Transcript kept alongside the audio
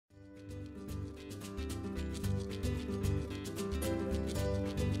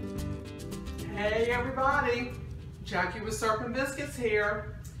Hey everybody, Jackie with Syrup and Biscuits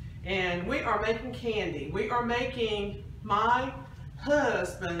here, and we are making candy. We are making my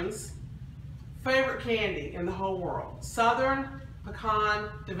husband's favorite candy in the whole world, Southern Pecan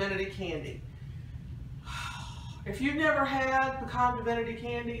Divinity candy. If you've never had Pecan Divinity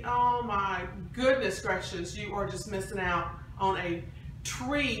candy, oh my goodness gracious, you are just missing out on a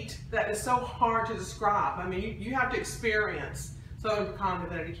treat that is so hard to describe. I mean, you have to experience Southern Pecan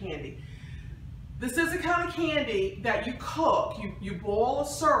Divinity candy. This is the kind of candy that you cook, you boil a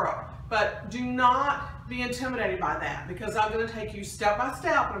syrup, but do not be intimidated by that, because I'm going to take you step by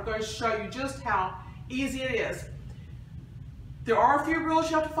step and I'm going to show you just how easy it is. There are a few rules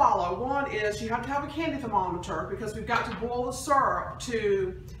you have to follow. One is you have to have a candy thermometer, because we've got to boil the syrup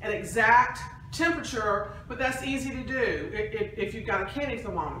to an exact temperature, but that's easy to do if you've got a candy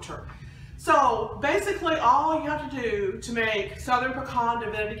thermometer. So basically all you have to do to make Southern Pecan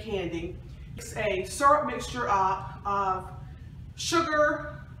Divinity candy is a syrup mixture of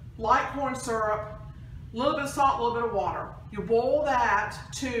sugar, light corn syrup, a little bit of salt, a little bit of water. You boil that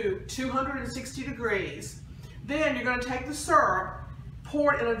to 260 degrees. Then you're going to take the syrup,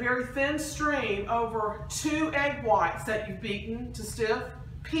 pour it in a very thin stream over 2 egg whites that you've beaten to stiff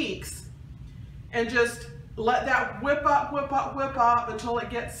peaks, and just let that whip up, whip up, whip up until it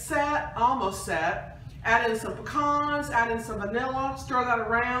gets set, almost set. Add in some pecans, add in some vanilla, stir that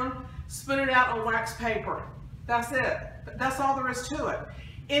around, spin it out on wax paper. That's it. That's all there is to it.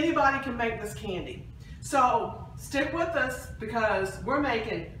 Anybody can make this candy. So stick with us, because we're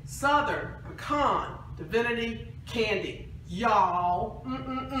making Southern Pecan Divinity candy, y'all.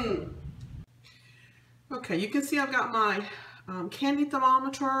 Okay, you can see I've got my candy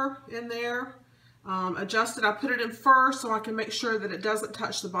thermometer in there. Adjusted. I put it in first so I can make sure that it doesn't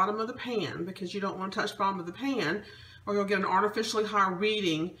touch the bottom of the pan, because you don't want to touch the bottom of the pan or you'll get an artificially high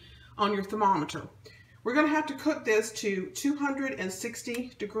reading on your thermometer. We're going to have to cook this to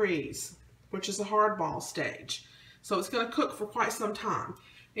 260 degrees, which is the hardball stage. So it's going to cook for quite some time.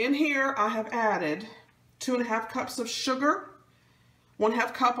 In here I have added 2½ cups of sugar,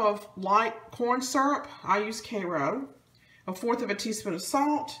 1/2 cup of light corn syrup, I use Cairo, 1/4 teaspoon of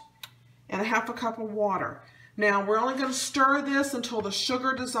salt, and 1/2 cup of water. Now we're only going to stir this until the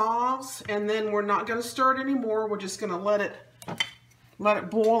sugar dissolves, and then we're not going to stir it anymore. We're just going to let it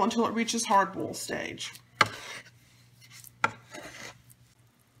boil until it reaches hard boil stage.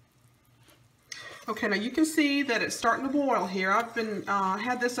 Okay, now you can see that it's starting to boil here. I've been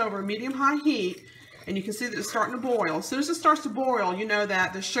had this over medium-high heat, and you can see that it's starting to boil. As soon as it starts to boil, you know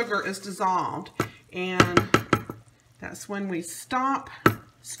that the sugar is dissolved, and that's when we stop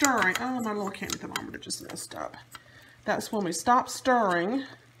stirring. Oh, my little candy thermometer just messed up. That's when we stop stirring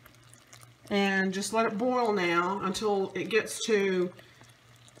and just let it boil now until it gets to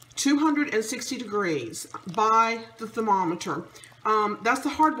 260 degrees by the thermometer. That's the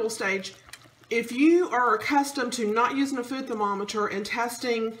hard boil stage. If you are accustomed to not using a food thermometer and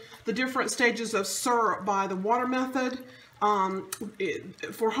testing the different stages of syrup by the water method,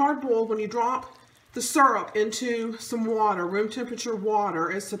 for hard boil, when you drop the syrup into some water, room temperature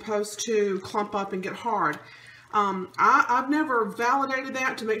water, is supposed to clump up and get hard. I've never validated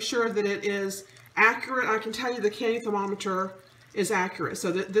that to make sure that it is accurate. I can tell you the candy thermometer is accurate.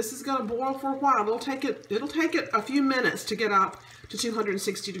 So this is going to boil for a while. It'll take it a few minutes to get up to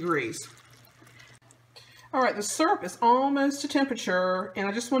 260 degrees. All right, the syrup is almost to temperature, and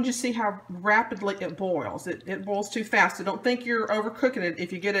I just wanted you to see how rapidly it boils. It boils too fast, so don't think you're overcooking it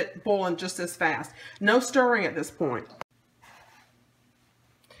if you get it boiling just this fast. No stirring at this point.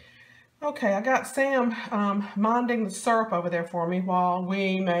 Okay, I got Sam minding the syrup over there for me while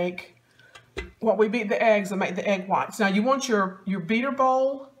we beat the eggs and make the egg whites. Now you want your beater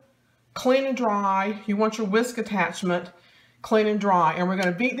bowl clean and dry. You want your whisk attachment clean and dry, and we're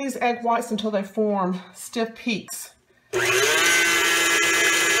going to beat these egg whites until they form stiff peaks.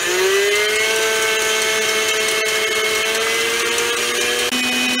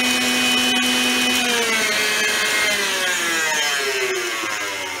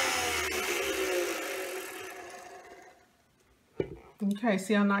 Okay,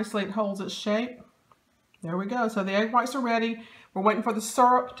 see how nicely it holds its shape? There we go. So the egg whites are ready. We're waiting for the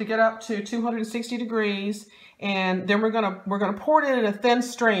syrup to get up to 260 degrees, and then we're gonna pour it in a thin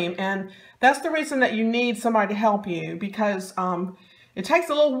stream. And that's the reason that you need somebody to help you, because it takes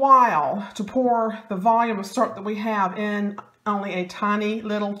a little while to pour the volume of syrup that we have in only a tiny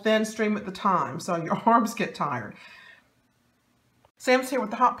little thin stream at the time, so your arms get tired. Sam's here with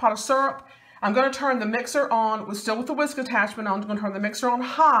the hot pot of syrup. I'm going to turn the mixer on, still with the whisk attachment on. I'm going to turn the mixer on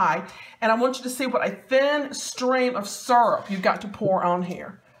high, and I want you to see what a thin stream of syrup you've got to pour on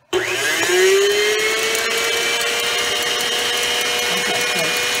here.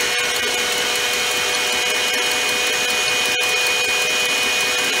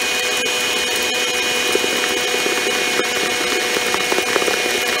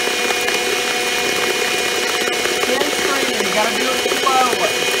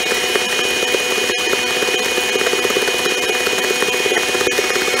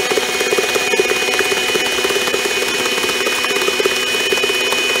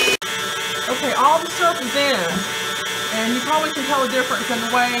 All the syrup is in, and you probably can tell the difference in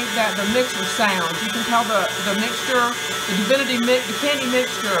the way that the mixture sounds. You can tell the mixture, the Divinity mix, the candy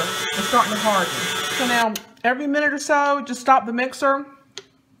mixture is starting to harden. So now, every minute or so, just stop the mixer,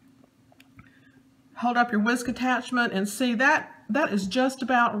 hold up your whisk attachment, and see that is just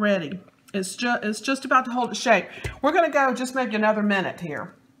about ready. It's just about to hold its shape. We're going to go just maybe another minute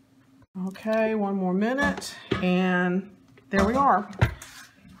here. Okay, one more minute, and there we are.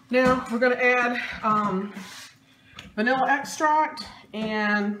 Now we're going to add vanilla extract,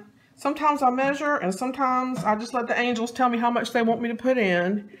 and sometimes I measure and sometimes I just let the angels tell me how much they want me to put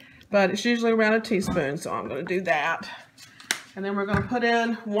in, but it's usually around a teaspoon, so I'm going to do that. And then we're going to put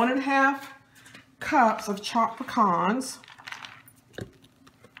in 1.5 cups of chopped pecans.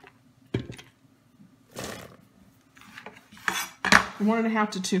 One and a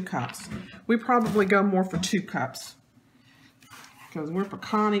half to 2 cups. We probably go more for 2 cups. Because we're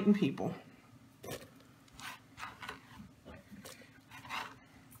pecan eating people.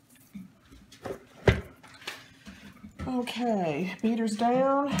 Okay, beater's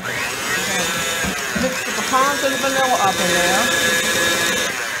down. Okay. Mix the pecans and the vanilla up in there.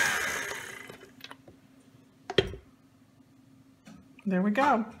 There we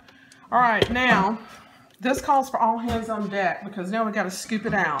go. All right, now this calls for all hands on deck because now we got to scoop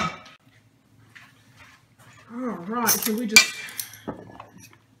it out. All right, so you just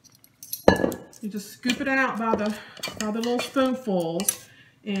scoop it out by the little spoonfuls,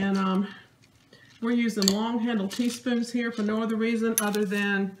 and we're using long handled teaspoons here for no other reason other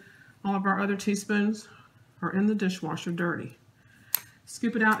than all of our other teaspoons are in the dishwasher dirty.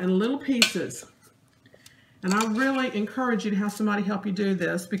 Scoop it out in little pieces, and I really encourage you to have somebody help you do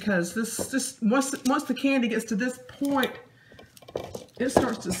this because once the candy gets to this point, it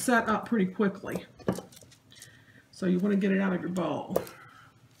starts to set up pretty quickly. So you want to get it out of your bowl.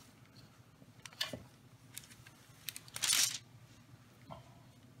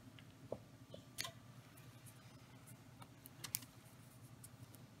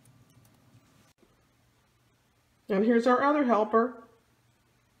 And here's our other helper,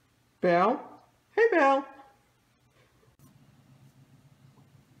 Belle. Hey, Belle.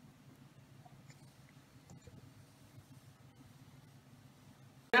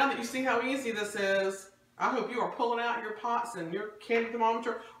 Now that you see how easy this is, I hope you are pulling out your pots and your candy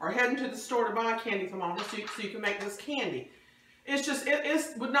thermometer or heading to the store to buy a candy thermometer so you can make this candy. It's just,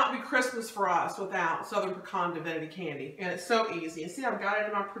 it would not be Christmas for us without Southern Pecan Divinity candy. And it's so easy. And see, I've got it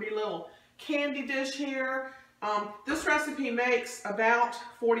in my pretty little candy dish here. This recipe makes about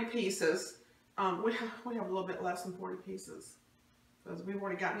 40 pieces. We have a little bit less than 40 pieces because we've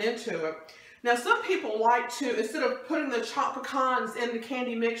already gotten into it. Now, some people like to, instead of putting the chopped pecans in the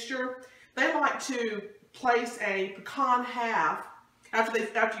candy mixture, they like to place a pecan half after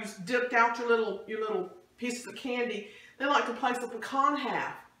you've dipped out your little pieces of candy. They like to place a pecan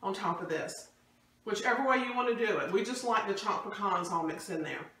half on top of this, whichever way you want to do it. We just like the chopped pecans all mixed in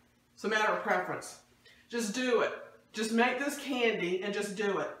there. It's a matter of preference. Just do it. Just make this candy and just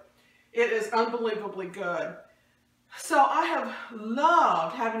do it. It is unbelievably good. So I have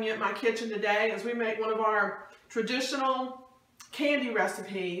loved having you at my kitchen today as we make one of our traditional candy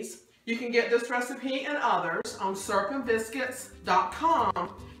recipes. You can get this recipe and others on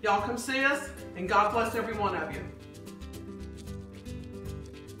syrupandbiscuits.com. Y'all come see us, and God bless every one of you.